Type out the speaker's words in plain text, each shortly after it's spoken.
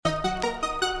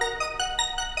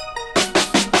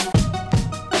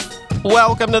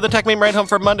Welcome to the Tech Meme Ride Home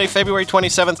for Monday, February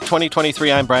 27th,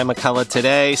 2023. I'm Brian McCullough.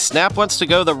 Today, Snap wants to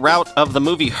go the route of the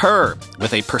movie Her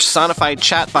with a personified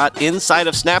chatbot inside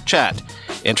of Snapchat.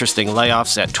 Interesting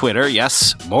layoffs at Twitter.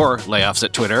 Yes, more layoffs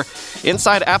at Twitter.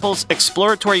 Inside Apple's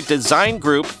exploratory design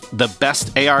group, the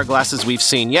best AR glasses we've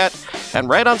seen yet. And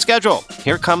right on schedule,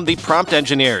 here come the prompt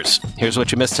engineers. Here's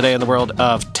what you missed today in the world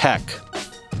of tech.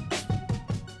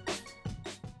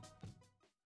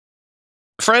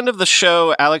 Friend of the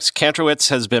show, Alex Kantrowitz,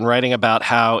 has been writing about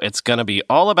how it's going to be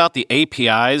all about the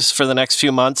APIs for the next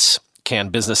few months. Can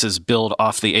businesses build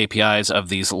off the APIs of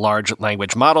these large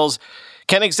language models?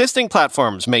 Can existing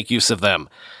platforms make use of them?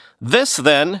 This,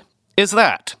 then, is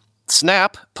that.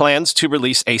 Snap plans to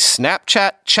release a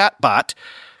Snapchat chatbot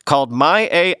called My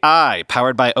AI,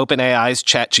 powered by OpenAI's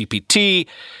ChatGPT,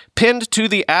 pinned to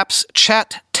the app's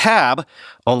Chat tab,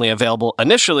 only available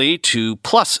initially to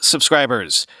Plus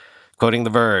subscribers. Quoting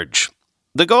The Verge,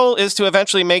 the goal is to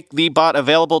eventually make the bot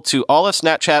available to all of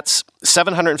Snapchat's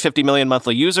 750 million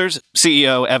monthly users,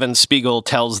 CEO Evan Spiegel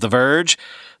tells The Verge.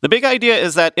 The big idea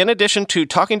is that in addition to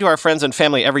talking to our friends and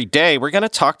family every day, we're going to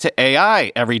talk to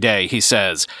AI every day, he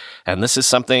says. And this is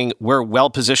something we're well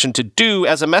positioned to do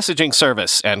as a messaging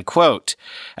service, end quote.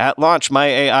 At launch, My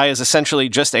AI is essentially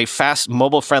just a fast,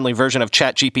 mobile-friendly version of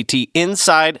ChatGPT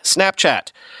inside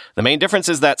Snapchat. The main difference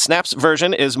is that Snap's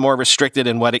version is more restricted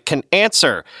in what it can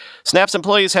answer. Snap's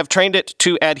employees have trained it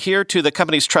to adhere to the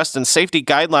company's trust and safety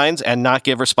guidelines and not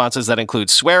give responses that include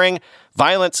swearing,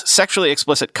 violence, sexually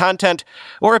explicit content,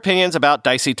 or opinions about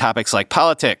dicey topics like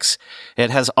politics. It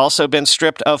has also been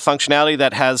stripped of functionality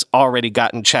that has already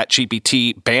gotten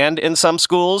ChatGPT banned in some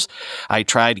schools. I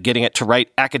tried getting it to write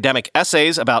academic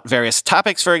essays about various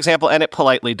topics, for example, and it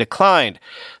politely declined.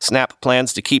 Snap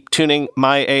plans to keep tuning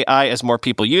My AI as more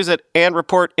people use it and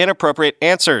report inappropriate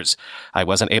answers. I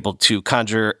wasn't able to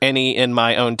conjure any in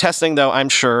my own testing, though I'm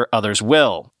sure others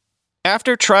will.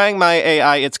 After trying My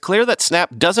AI, it's clear that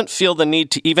Snap doesn't feel the need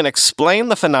to even explain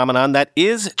the phenomenon that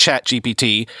is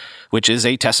ChatGPT, which is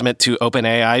a testament to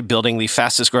OpenAI building the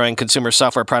fastest-growing consumer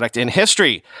software product in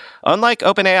history. Unlike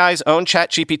OpenAI's own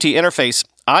ChatGPT interface,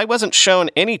 I wasn't shown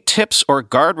any tips or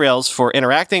guardrails for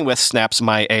interacting with Snap's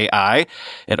My AI.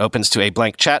 It opens to a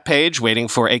blank chat page, waiting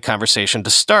for a conversation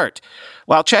to start.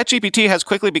 While ChatGPT has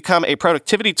quickly become a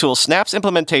productivity tool, Snap's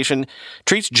implementation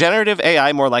treats generative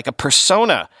AI more like a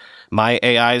persona. My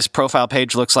AI's profile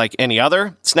page looks like any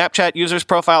other Snapchat user's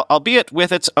profile, albeit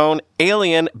with its own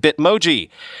alien Bitmoji.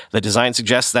 The design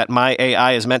suggests that My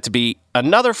AI is meant to be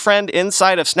another friend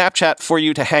inside of Snapchat for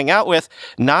you to hang out with,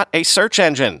 not a search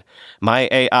engine. My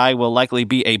AI will likely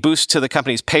be a boost to the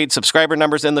company's paid subscriber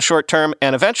numbers in the short term,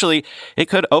 and eventually it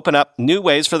could open up new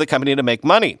ways for the company to make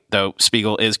money, though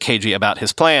Spiegel is cagey about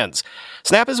his plans.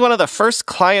 Snap is one of the first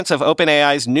clients of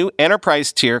OpenAI's new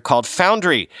enterprise tier called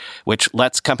Foundry, which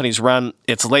lets companies run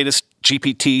its latest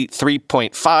GPT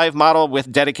 3.5 model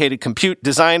with dedicated compute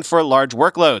designed for large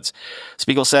workloads.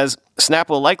 Spiegel says Snap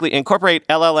will likely incorporate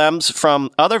LLMs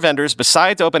from other vendors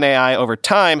besides OpenAI over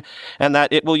time, and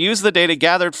that it will use the data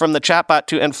gathered from the chatbot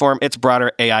to inform its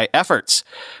broader AI efforts.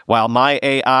 While My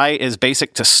AI is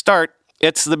basic to start,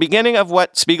 it's the beginning of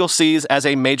what Spiegel sees as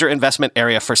a major investment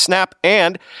area for Snap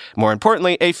and, more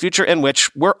importantly, a future in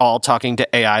which we're all talking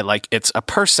to AI like it's a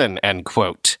person, end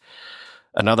quote.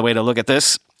 Another way to look at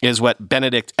this is what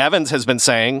Benedict Evans has been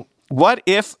saying. What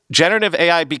if generative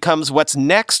AI becomes what's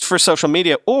next for social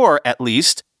media, or at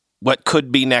least what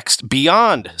could be next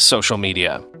beyond social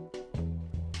media?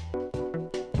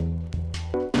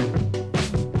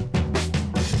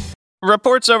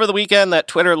 Reports over the weekend that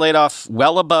Twitter laid off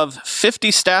well above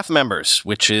 50 staff members,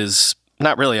 which is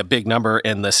not really a big number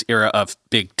in this era of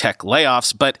big tech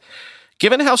layoffs, but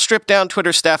given how stripped down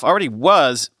Twitter staff already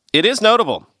was, it is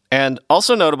notable. And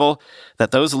also notable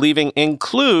that those leaving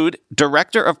include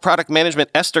Director of Product Management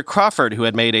Esther Crawford, who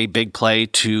had made a big play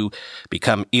to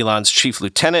become Elon's chief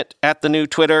lieutenant at the new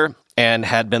Twitter and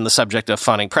had been the subject of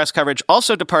fawning press coverage.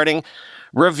 Also departing,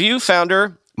 Review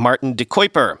founder Martin de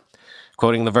Kuiper.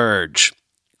 Quoting The Verge,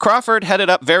 Crawford headed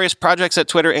up various projects at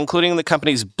Twitter, including the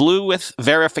company's Blue with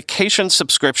Verification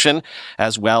subscription,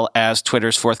 as well as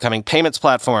Twitter's forthcoming payments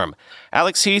platform.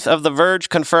 Alex Heath of The Verge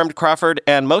confirmed Crawford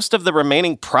and most of the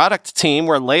remaining product team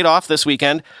were laid off this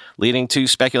weekend, leading to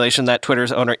speculation that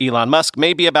Twitter's owner Elon Musk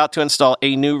may be about to install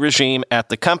a new regime at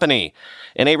the company.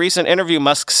 In a recent interview,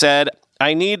 Musk said,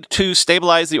 I need to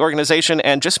stabilize the organization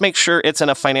and just make sure it's in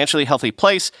a financially healthy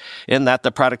place in that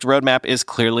the product roadmap is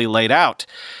clearly laid out,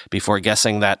 before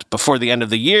guessing that before the end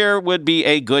of the year would be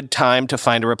a good time to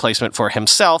find a replacement for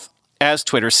himself as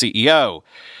Twitter CEO.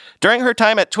 During her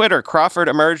time at Twitter, Crawford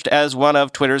emerged as one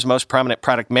of Twitter's most prominent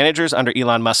product managers under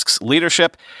Elon Musk's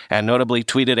leadership, and notably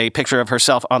tweeted a picture of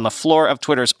herself on the floor of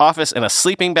Twitter's office in a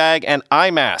sleeping bag and eye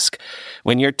mask.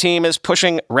 When your team is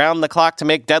pushing round the clock to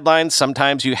make deadlines,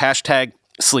 sometimes you hashtag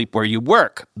sleep where you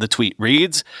work, the tweet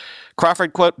reads.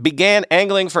 Crawford, quote, began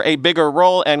angling for a bigger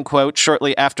role, end quote,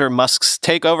 shortly after Musk's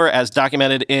takeover, as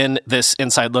documented in this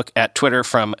inside look at Twitter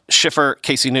from Schiffer,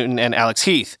 Casey Newton, and Alex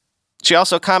Heath. She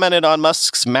also commented on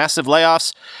Musk's massive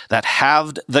layoffs that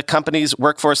halved the company's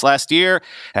workforce last year,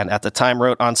 and at the time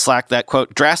wrote on Slack that,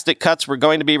 quote, drastic cuts were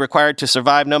going to be required to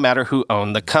survive no matter who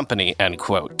owned the company, end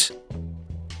quote.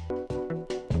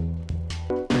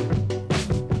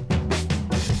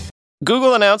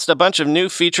 Google announced a bunch of new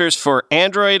features for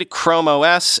Android, Chrome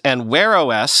OS, and Wear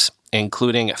OS,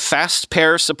 including fast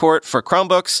pair support for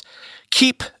Chromebooks,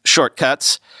 Keep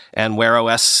shortcuts, and Wear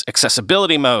OS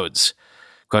accessibility modes.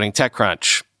 Quoting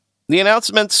TechCrunch, the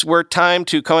announcements were timed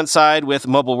to coincide with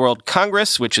Mobile World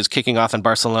Congress, which is kicking off in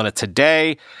Barcelona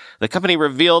today. The company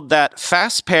revealed that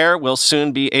Fast Pair will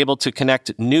soon be able to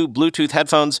connect new Bluetooth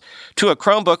headphones to a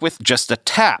Chromebook with just a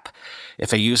tap.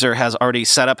 If a user has already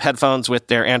set up headphones with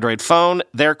their Android phone,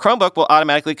 their Chromebook will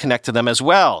automatically connect to them as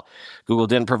well. Google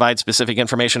didn't provide specific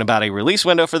information about a release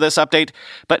window for this update,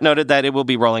 but noted that it will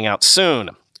be rolling out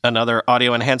soon. Another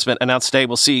audio enhancement announced today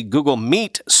will see Google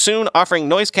Meet soon offering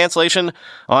noise cancellation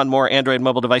on more Android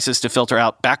mobile devices to filter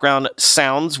out background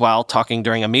sounds while talking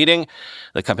during a meeting.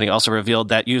 The company also revealed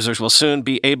that users will soon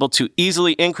be able to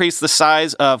easily increase the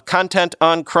size of content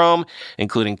on Chrome,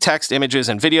 including text, images,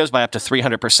 and videos by up to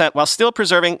 300% while still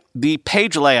preserving the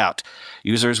page layout.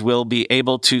 Users will be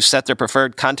able to set their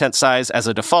preferred content size as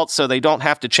a default so they don't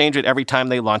have to change it every time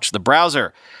they launch the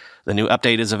browser. The new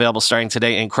update is available starting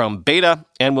today in Chrome Beta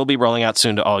and will be rolling out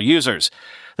soon to all users.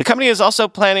 The company is also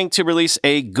planning to release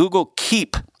a Google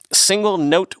Keep single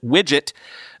note widget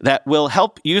that will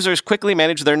help users quickly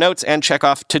manage their notes and check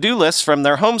off to-do lists from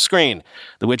their home screen.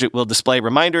 The widget will display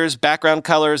reminders, background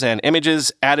colors, and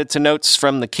images added to notes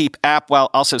from the Keep app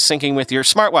while also syncing with your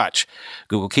smartwatch.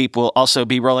 Google Keep will also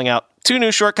be rolling out 2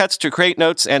 new shortcuts to create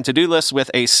notes and to-do lists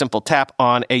with a simple tap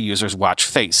on a user's watch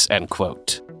face, end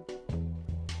quote.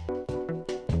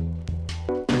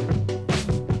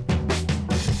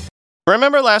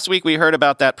 Remember last week we heard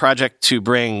about that project to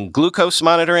bring glucose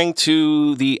monitoring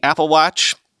to the Apple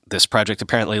Watch? This project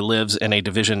apparently lives in a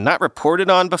division not reported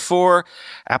on before,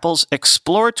 Apple's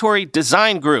Exploratory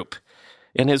Design Group.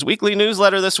 In his weekly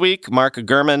newsletter this week, Mark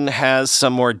Gurman has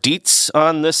some more deets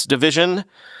on this division.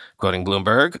 Quoting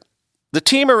Bloomberg, the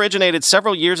team originated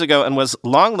several years ago and was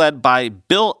long led by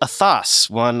Bill Athas,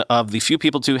 one of the few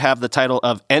people to have the title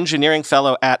of Engineering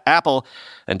Fellow at Apple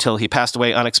until he passed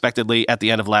away unexpectedly at the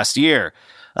end of last year.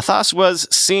 Athas was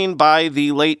seen by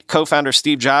the late co-founder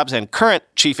Steve Jobs and current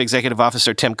Chief Executive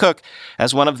Officer Tim Cook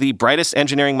as one of the brightest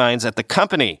engineering minds at the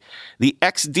company. The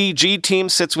XDG team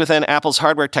sits within Apple's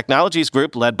Hardware Technologies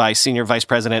Group, led by Senior Vice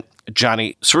President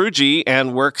Johnny Srouji,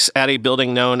 and works at a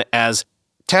building known as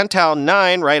Tantau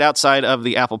 9, right outside of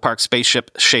the Apple Park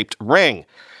spaceship-shaped ring.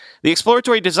 The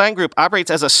Exploratory Design Group operates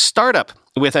as a startup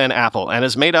within Apple and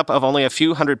is made up of only a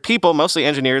few hundred people, mostly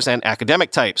engineers and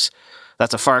academic types.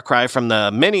 That's a far cry from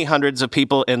the many hundreds of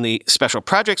people in the Special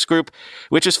Projects Group,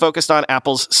 which is focused on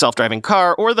Apple's self-driving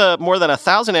car, or the more than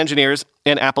 1,000 engineers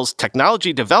in Apple's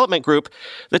Technology Development Group,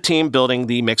 the team building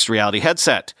the mixed reality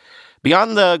headset.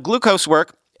 Beyond the glucose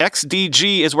work,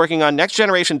 XDG is working on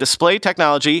next-generation display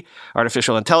technology,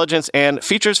 artificial intelligence, and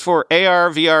features for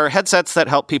AR/VR headsets that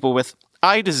help people with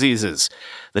eye diseases.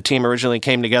 The team originally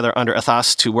came together under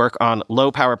Athas to work on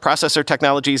low-power processor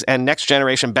technologies and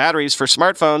next-generation batteries for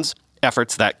smartphones,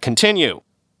 efforts that continue.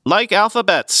 Like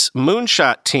Alphabet's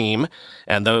Moonshot team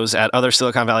and those at other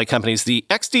Silicon Valley companies, the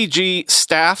XDG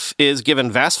staff is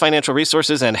given vast financial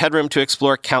resources and headroom to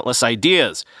explore countless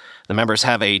ideas. The members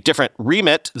have a different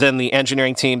remit than the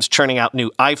engineering teams churning out new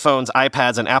iPhones,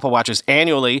 iPads, and Apple Watches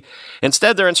annually.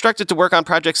 Instead, they're instructed to work on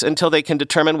projects until they can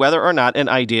determine whether or not an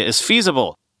idea is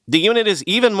feasible. The unit is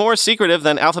even more secretive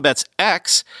than Alphabet's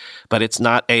X, but it's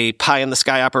not a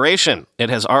pie-in-the-sky operation. It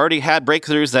has already had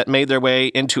breakthroughs that made their way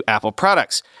into Apple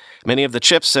products. Many of the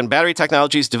chips and battery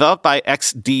technologies developed by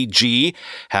XDG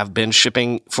have been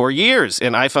shipping for years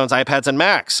in iPhones, iPads, and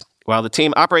Macs. While the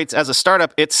team operates as a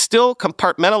startup, it's still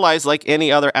compartmentalized like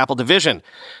any other Apple division.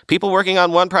 People working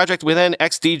on one project within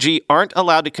XDG aren't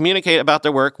allowed to communicate about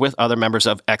their work with other members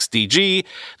of XDG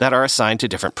that are assigned to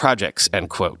different projects, end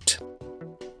quote.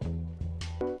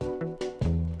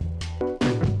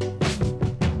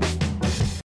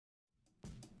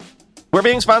 We're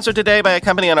being sponsored today by a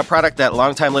company on a product that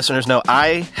longtime listeners know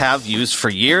I have used for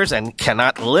years and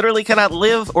literally cannot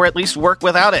live or at least work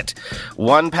without it.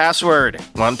 1Password.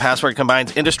 1Password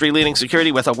combines industry-leading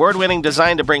security with award-winning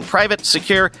design to bring private,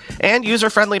 secure, and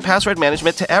user-friendly password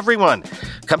management to everyone.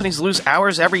 Companies lose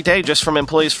hours every day just from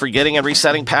employees forgetting and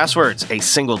resetting passwords. A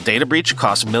single data breach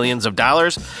costs millions of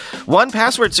dollars.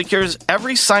 1Password secures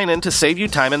every sign-in to save you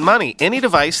time and money, any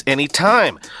device,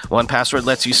 anytime. 1Password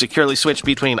lets you securely switch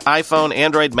between iPhone,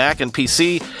 Android, Mac, and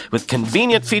PC with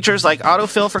convenient features like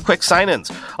autofill for quick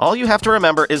sign-ins. All you have to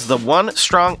remember is the one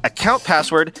strong account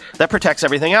password that protects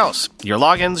everything else. Your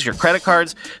logins, your credit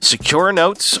cards, secure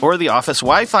notes, or the office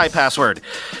Wi-Fi password.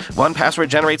 1Password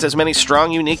generates as many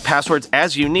strong, unique passwords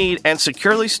as you need and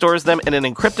securely stores them in an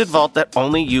encrypted vault that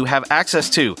only you have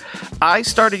access to. I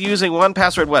started using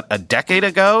 1Password, a decade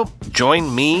ago?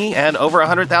 Join me and over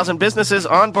 100,000 businesses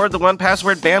on board the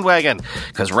 1Password bandwagon.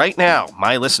 Because right now,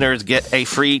 my listeners get a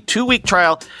free 2-week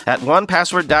trial at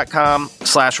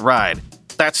 1password.com/ride.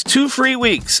 That's 2 free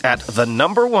weeks at the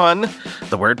number 1,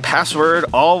 the word password,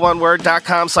 all one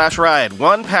word.com/ride.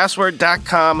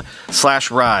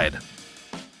 1password.com/ride.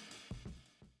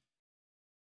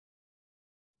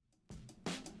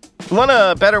 Want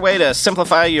a better way to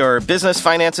simplify your business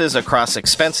finances across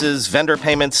expenses, vendor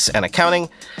payments, and accounting?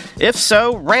 If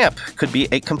so, Ramp could be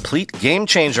a complete game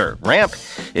changer. Ramp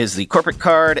is the corporate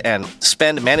card and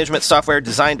spend management software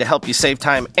designed to help you save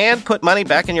time and put money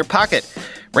back in your pocket.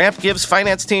 Ramp gives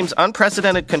finance teams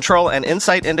unprecedented control and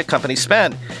insight into company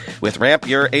spend. With Ramp,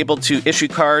 you're able to issue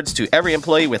cards to every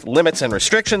employee with limits and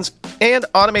restrictions and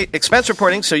automate expense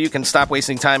reporting so you can stop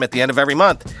wasting time at the end of every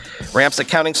month. Ramp's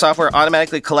accounting software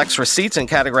automatically collects receipts and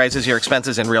categorizes your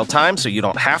expenses in real time so you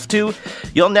don't have to.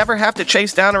 You'll never have to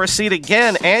chase down a receipt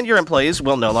again, and your employees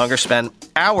will no longer spend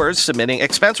hours submitting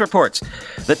expense reports.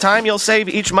 The time you'll save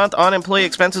each month on employee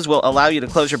expenses will allow you to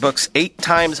close your books 8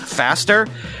 times faster.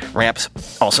 Ramp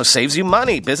also saves you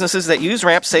money. Businesses that use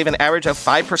Ramp save an average of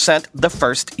 5% the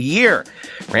first year.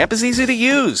 Ramp is easy to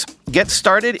use. Get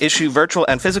started, issue virtual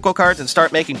and physical cards, and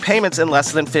start making payments in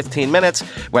less than 15 minutes,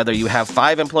 whether you have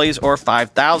 5 employees or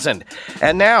 5,000.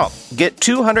 And now, get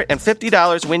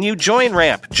 $250 when you join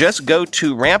Ramp. Just go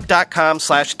to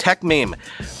ramp.com/techmeme.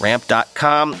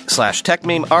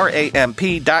 Ramp.com/techmeme.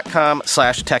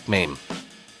 ramp.com/techmeme.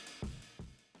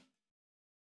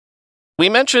 We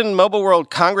mentioned Mobile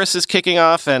World Congress is kicking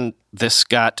off, and this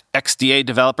got XDA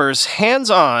developers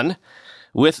hands-on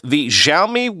with the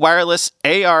Xiaomi Wireless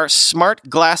AR Smart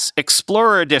Glass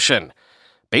Explorer Edition.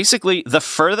 Basically, the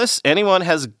furthest anyone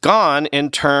has gone in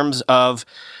terms of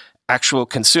actual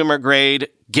consumer-grade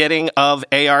getting of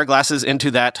AR glasses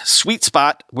into that sweet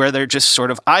spot where they're just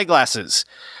sort of eyeglasses.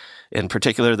 In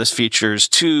particular, this features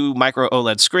 2 micro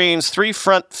OLED screens, 3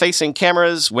 front-facing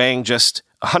cameras weighing just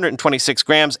 126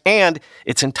 grams, and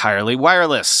it's entirely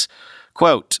wireless.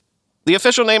 Quote, the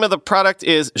official name of the product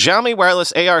is Xiaomi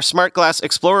Wireless AR Smart Glass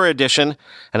Explorer Edition,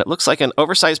 and it looks like an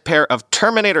oversized pair of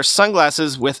Terminator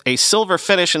sunglasses with a silver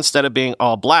finish instead of being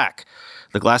all black.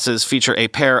 The glasses feature a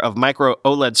pair of micro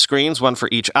OLED screens, one for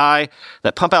each eye,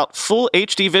 that pump out full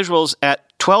HD visuals at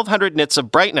 1200 nits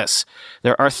of brightness.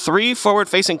 There are 3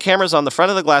 forward-facing cameras on the front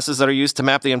of the glasses that are used to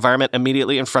map the environment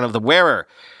immediately in front of the wearer.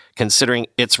 Considering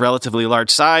its relatively large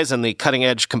size and the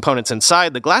cutting-edge components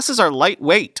inside, the glasses are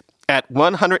lightweight at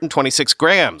 126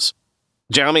 grams.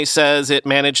 Xiaomi says it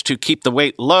managed to keep the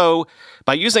weight low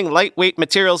by using lightweight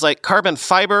materials like carbon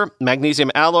fiber,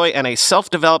 magnesium alloy, and a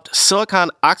self-developed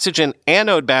silicon oxygen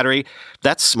anode battery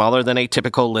that's smaller than a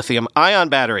typical lithium-ion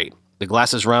battery. The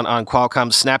glasses run on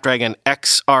Qualcomm's Snapdragon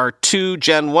XR2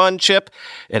 Gen 1 chip.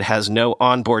 It has no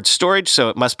onboard storage, so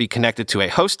it must be connected to a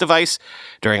host device.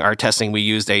 During our testing, we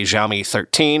used a Xiaomi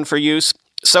 13 for use.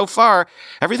 So far,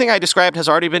 everything I described has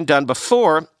already been done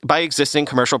before by existing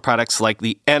commercial products like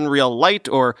the Nreal Lite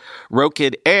or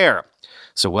Rokid Air.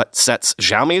 So what sets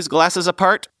Xiaomi's glasses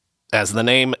apart? As the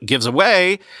name gives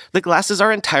away, the glasses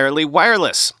are entirely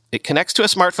wireless. It connects to a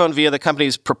smartphone via the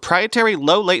company's proprietary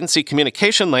low-latency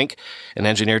communication link. An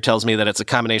engineer tells me that it's a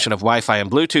combination of Wi-Fi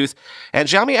and Bluetooth, and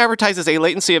Xiaomi advertises a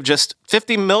latency of just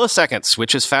 50 milliseconds,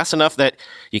 which is fast enough that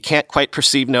you can't quite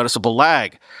perceive noticeable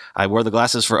lag. I wore the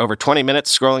glasses for over 20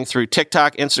 minutes, scrolling through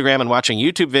TikTok, Instagram, and watching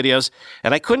YouTube videos,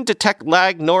 and I couldn't detect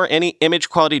lag nor any image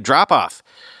quality drop-off.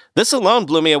 This alone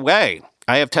blew me away.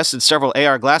 I have tested several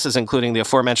AR glasses, including the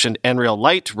aforementioned Nreal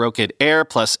Lite, Rokid Air,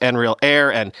 plus Nreal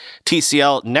Air, and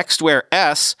TCL Nextwear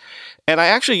S, and I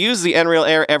actually use the Nreal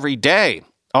Air every day.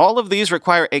 All of these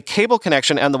require a cable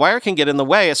connection, and the wire can get in the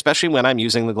way, especially when I'm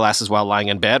using the glasses while lying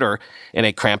in bed or in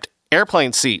a cramped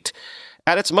airplane seat.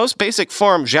 At its most basic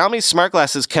form, Xiaomi smart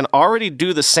glasses can already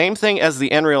do the same thing as the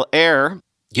Nreal Air,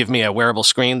 give me a wearable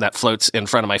screen that floats in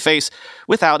front of my face,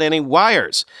 without any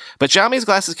wires. But Xiaomi's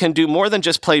glasses can do more than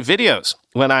just play videos.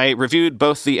 When I reviewed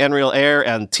both the Nreal Air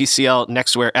and TCL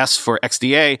Nextwear S for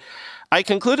XDA, I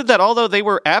concluded that although they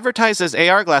were advertised as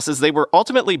AR glasses, they were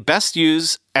ultimately best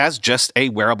used as just a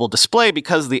wearable display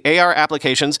because the AR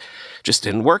applications just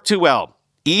didn't work too well.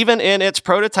 Even in its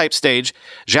prototype stage,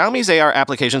 Xiaomi's AR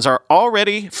applications are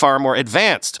already far more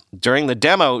advanced. During the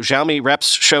demo, Xiaomi reps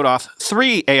showed off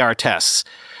 3 AR tests.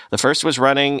 The first was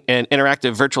running an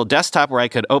interactive virtual desktop where I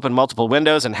could open multiple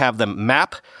windows and have them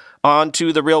map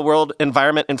onto the real-world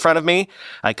environment in front of me.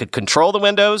 I could control the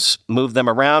windows, move them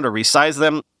around or resize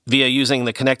them via using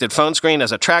the connected phone screen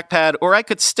as a trackpad, or I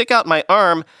could stick out my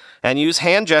arm and use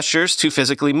hand gestures to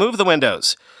physically move the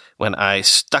windows. When I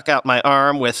stuck out my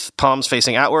arm with palms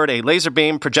facing outward, a laser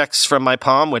beam projects from my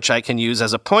palm, which I can use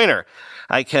as a pointer.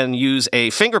 I can use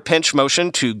a finger pinch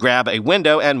motion to grab a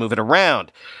window and move it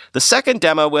around. The second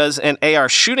demo was an AR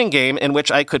shooting game in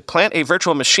which I could plant a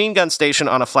virtual machine gun station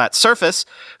on a flat surface.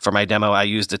 For my demo, I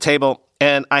used a table,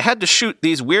 and I had to shoot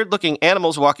these weird-looking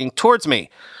animals walking towards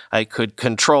me. I could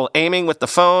control aiming with the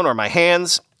phone or my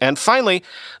hands. And finally,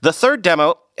 the third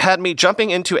demo had me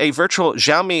jumping into a virtual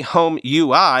Xiaomi Home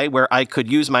UI where I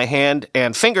could use my hand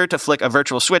and finger to flick a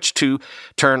virtual switch to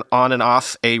turn on and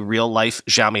off a real-life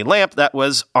Xiaomi lamp that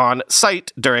was on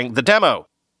site during the demo.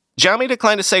 Xiaomi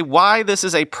declined to say why this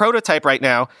is a prototype right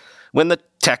now when the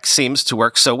tech seems to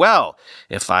work so well.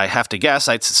 If I have to guess,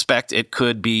 I'd suspect it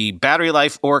could be battery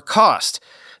life or cost.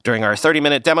 During our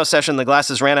 30-minute demo session, the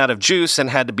glasses ran out of juice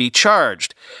and had to be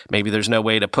charged. Maybe there's no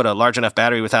way to put a large enough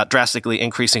battery without drastically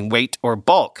increasing weight or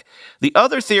bulk. The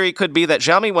other theory could be that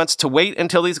Xiaomi wants to wait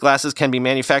until these glasses can be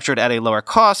manufactured at a lower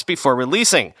cost before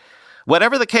releasing.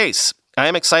 Whatever the case, I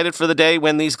am excited for the day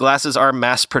when these glasses are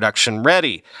mass production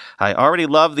ready. I already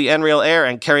love the Nreal Air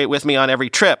and carry it with me on every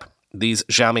trip. These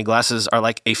Xiaomi glasses are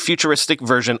like a futuristic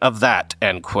version of that,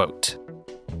 end quote.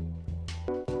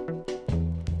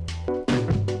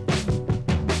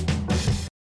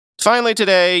 Finally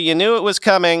today, you knew it was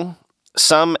coming.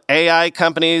 Some AI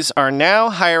companies are now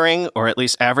hiring, or at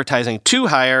least advertising to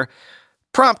hire,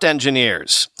 prompt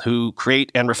engineers who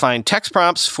create and refine text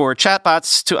prompts for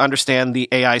chatbots to understand the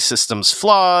AI system's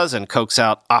flaws and coax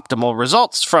out optimal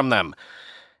results from them.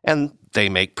 And they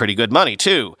make pretty good money,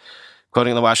 too.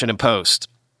 Quoting the Washington Post,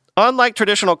 "Unlike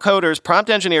traditional coders, prompt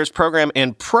engineers program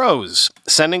in prose,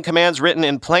 sending commands written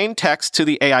in plain text to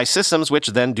the AI systems, which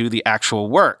then do the actual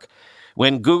work.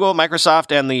 When Google,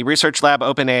 Microsoft, and the research lab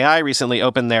OpenAI recently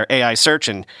opened their AI search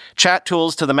and chat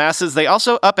tools to the masses, they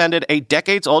also upended a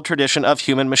decades-old tradition of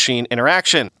human-machine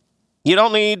interaction. You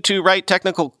don't need to write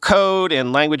technical code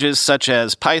in languages such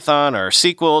as Python or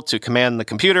SQL to command the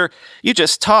computer. You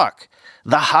just talk.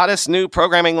 The hottest new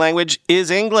programming language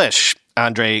is English,"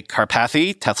 Andrej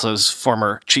Karpathy, Tesla's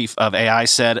former chief of AI,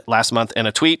 said last month in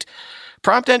a tweet.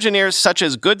 "Prompt engineers such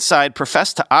as Goodside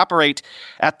profess to operate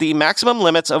at the maximum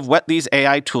limits of what these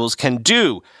AI tools can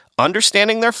do,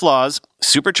 understanding their flaws,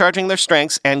 supercharging their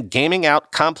strengths, and gaming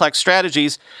out complex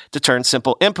strategies to turn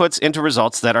simple inputs into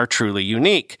results that are truly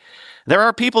unique. There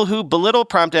are people who belittle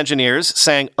prompt engineers,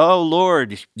 saying, 'Oh,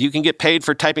 Lord, you can get paid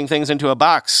for typing things into a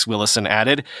box,'" Willison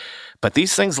added. "But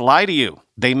these things lie to you.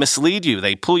 They mislead you.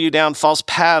 They pull you down false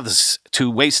paths to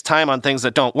waste time on things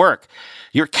that don't work.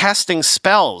 You're casting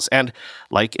spells, and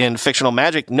like in fictional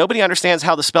magic, nobody understands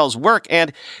how the spells work,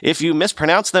 and if you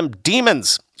mispronounce them,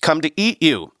 demons come to eat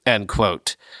you," end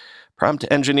quote. Prompt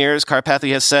engineers,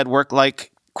 Karpathy has said, work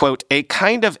like, quote, "a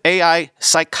kind of AI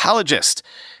psychologist,"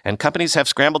 and companies have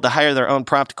scrambled to hire their own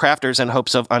prompt crafters in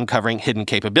hopes of uncovering hidden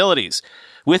capabilities.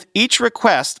 With each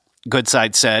request,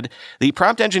 Goodside said, the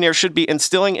prompt engineer should be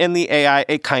instilling in the AI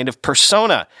a kind of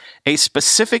persona, a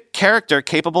specific character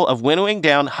capable of winnowing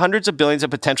down hundreds of billions of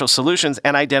potential solutions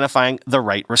and identifying the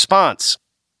right response.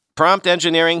 Prompt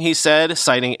engineering, he said,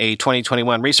 citing a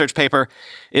 2021 research paper,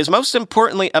 is most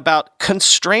importantly about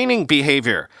constraining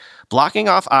behavior, blocking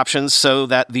off options so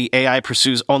that the AI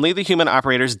pursues only the human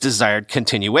operator's desired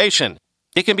continuation.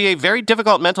 It can be a very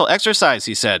difficult mental exercise,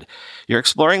 he said. You're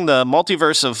exploring the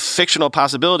multiverse of fictional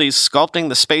possibilities, sculpting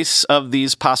the space of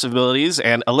these possibilities,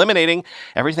 and eliminating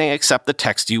everything except the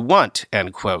text you want,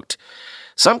 end quote.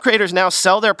 Some creators now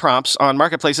sell their prompts on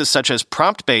marketplaces such as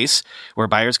PromptBase, where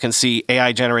buyers can see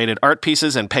AI-generated art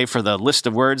pieces and pay for the list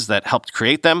of words that helped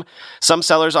create them. Some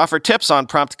sellers offer tips on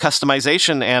prompt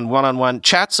customization and one-on-one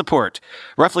chat support.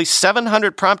 Roughly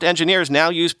 700 prompt engineers now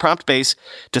use PromptBase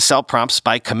to sell prompts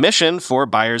by commission for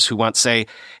buyers who want, say,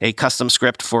 a custom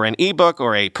script for an ebook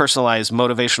or a personalized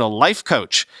motivational life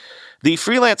coach. The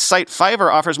freelance site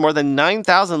Fiverr offers more than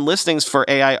 9,000 listings for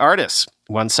AI artists.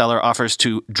 One seller offers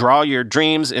to draw your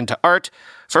dreams into art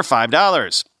for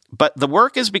 $5. But the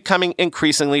work is becoming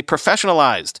increasingly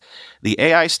professionalized. The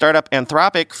AI startup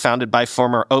Anthropic, founded by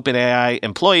former OpenAI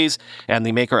employees and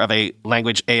the maker of a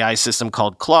language AI system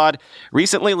called Claude,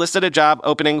 recently listed a job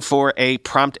opening for a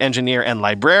prompt engineer and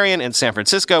librarian in San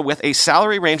Francisco with a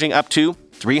salary ranging up to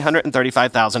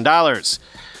 $335,000.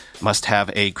 Must have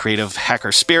a creative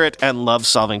hacker spirit and love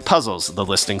solving puzzles, the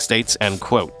listing states, end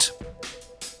quote.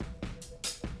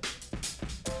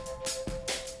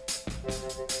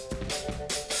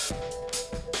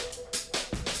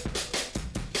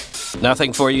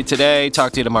 Nothing for you today.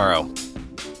 Talk to you tomorrow.